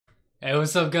Hey,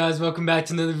 what's up, guys? Welcome back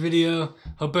to another video.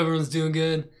 Hope everyone's doing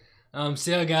good.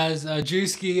 So yeah, guys,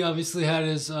 Druski obviously had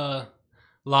his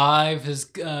live. His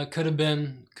could have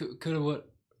been could have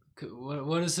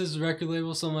what is his record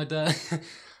label, something like that.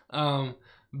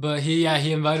 But he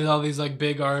invited all these like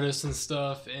big artists and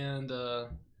stuff, and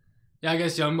yeah, I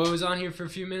guess Youngboy was on here for a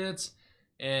few minutes,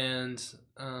 and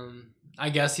I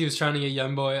guess he was trying to get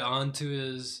Youngboy onto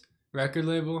his record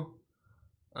label.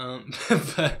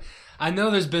 But I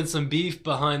know there's been some beef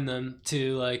behind them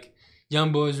too. Like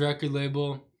Youngboy's record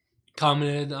label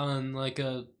commented on like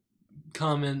a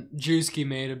comment Druski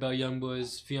made about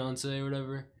Youngboy's fiance or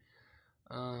whatever.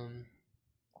 Um,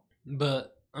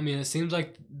 but I mean, it seems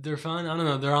like they're fine. I don't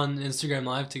know. They're on Instagram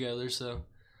Live together, so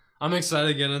I'm excited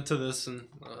to get into this. And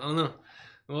I don't know.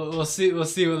 We'll see. We'll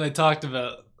see what they talked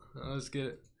about. Let's get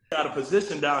it. Got a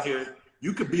position down here.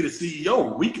 You could be the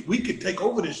CEO. We could take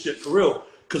over this shit for real.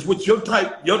 Cause with your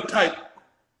type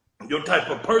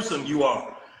of person you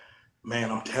are,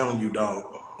 man, I'm telling you, dog,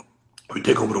 we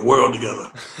take over the world together.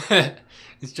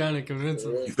 He's trying to convince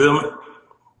him. You feel me?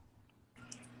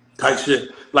 Type shit.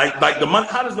 Like the money.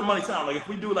 How does the money sound? Like if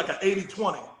we do like an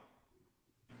 80-20.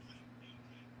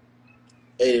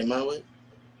 80 my way?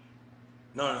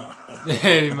 No.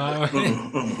 80 my way.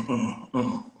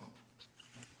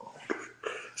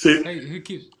 See, Hey, who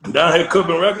keeps down here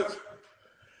Cookman Records,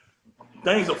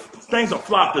 things are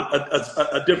flopped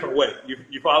a different way.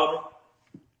 You follow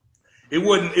me? It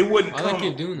wouldn't I come. like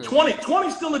you doing that. 20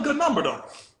 is still a good number though.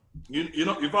 You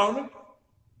know, you follow me?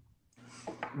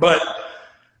 But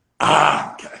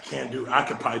I can't do. I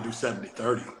could probably do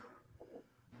 70-30.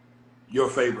 Your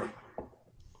favorite.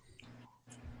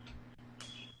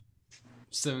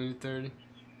 70-30.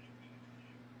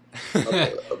 I'm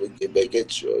gonna get back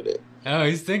at you on that. Oh,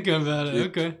 he's thinking about it.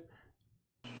 Okay.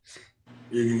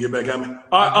 You can get back at me.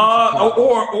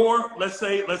 Or let's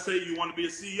say you want to be a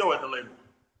CEO at the label.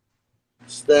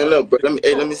 Stand up, bro. Let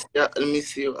me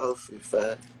see your outfit,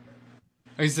 fat.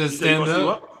 He says You say you stand wanna see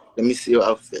up. what? Let me see your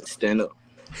outfit. Stand up.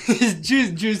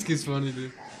 Juice gets funny,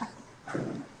 dude.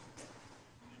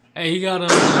 Hey, he got on.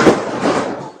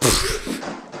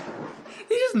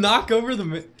 He just knocked over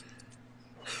the.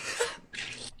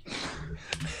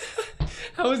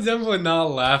 How is everyone not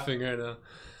laughing right now?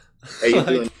 How you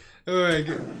doing? Oh my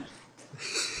god.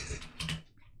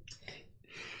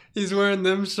 He's wearing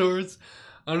them shorts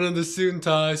under the suit and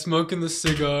tie, smoking the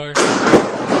cigar.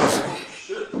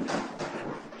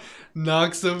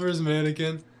 Knocks over his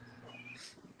mannequin.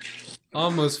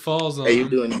 Almost falls on How you him.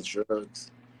 doing these drugs?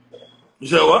 You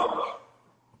said what?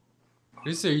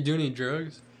 You say you do any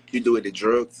drugs? You doing the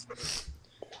drugs?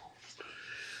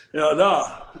 Yeah,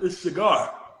 nah. It's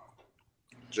cigar.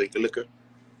 Drink the liquor?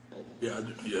 Yeah.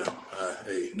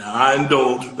 Hey, now I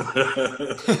indulge.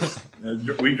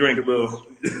 We drink a little.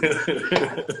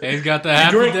 Hey, he's got the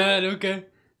happy drink? dad. Okay.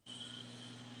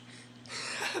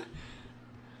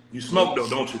 You smoke though,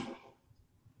 don't you?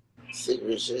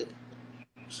 Cigarette shit?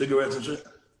 Cigarettes and shit.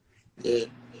 Yeah.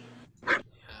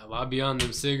 Well, I be on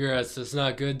them cigarettes. That's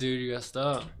not good, dude. You gotta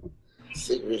stop.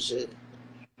 Cigarette shit?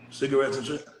 Cigarettes and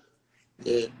shit.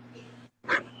 Yeah.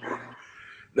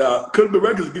 Now, couldn't the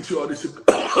records get you all these?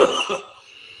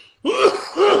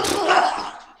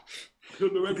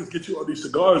 Couldn't the records get you all these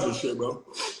cigars and shit, bro?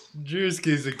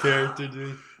 Druski's a character,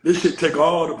 dude. This shit take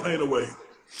all the pain away.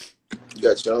 You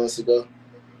got your own cigar?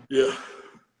 Yeah.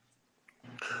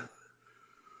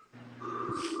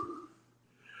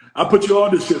 I put you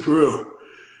on this shit for real.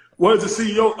 What does a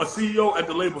CEO at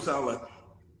the label sound like?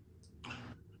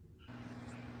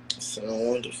 Sound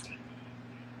wonderful.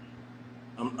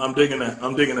 I'm digging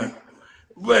that.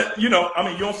 But you know, I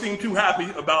mean, you don't seem too happy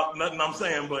about nothing I'm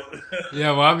saying, but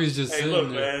Yeah, Wabi's just hey, sitting look,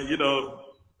 there. man, you know,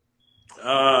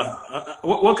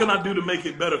 what can I do to make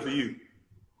it better for you?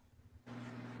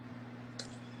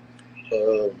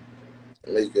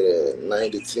 Make it a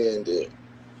 90-10 then.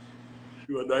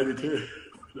 You want 90-10?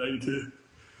 90-10?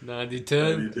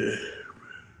 90-10.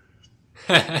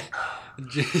 90-10.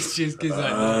 Druski's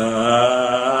like,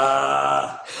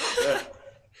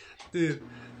 dude.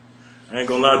 I ain't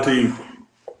gonna lie to you.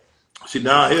 See,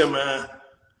 down here, man.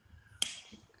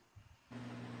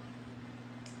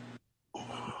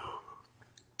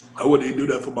 I wouldn't even do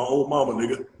that for my old mama,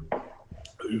 nigga.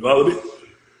 You follow me?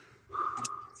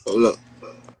 Hold up.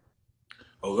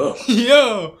 Hold up.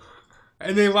 Yo!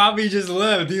 And then Wabi just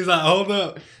left. He was like, hold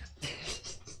up.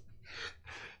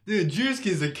 Dude,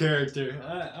 Druski's a character.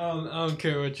 I don't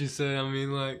care what you say. I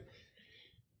mean, like,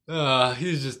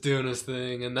 he's just doing his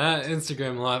thing. And that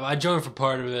Instagram live, I joined for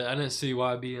part of it. I didn't see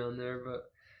YB on there, but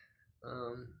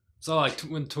saw like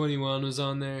when 21 was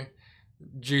on there.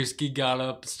 Druski got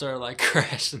up and started like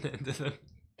crashing into them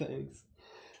things.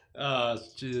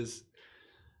 Jeez.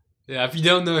 Yeah, if you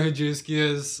don't know who Druski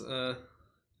is,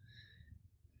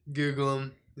 Google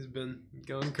him. He's been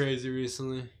going crazy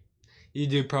recently. You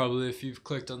do probably if you've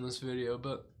clicked on this video,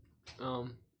 but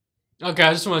okay,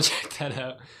 I just want to check that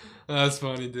out. That's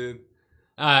funny, dude.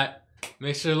 Alright,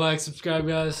 make sure to like, subscribe,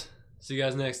 guys. See you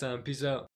guys next time. Peace out.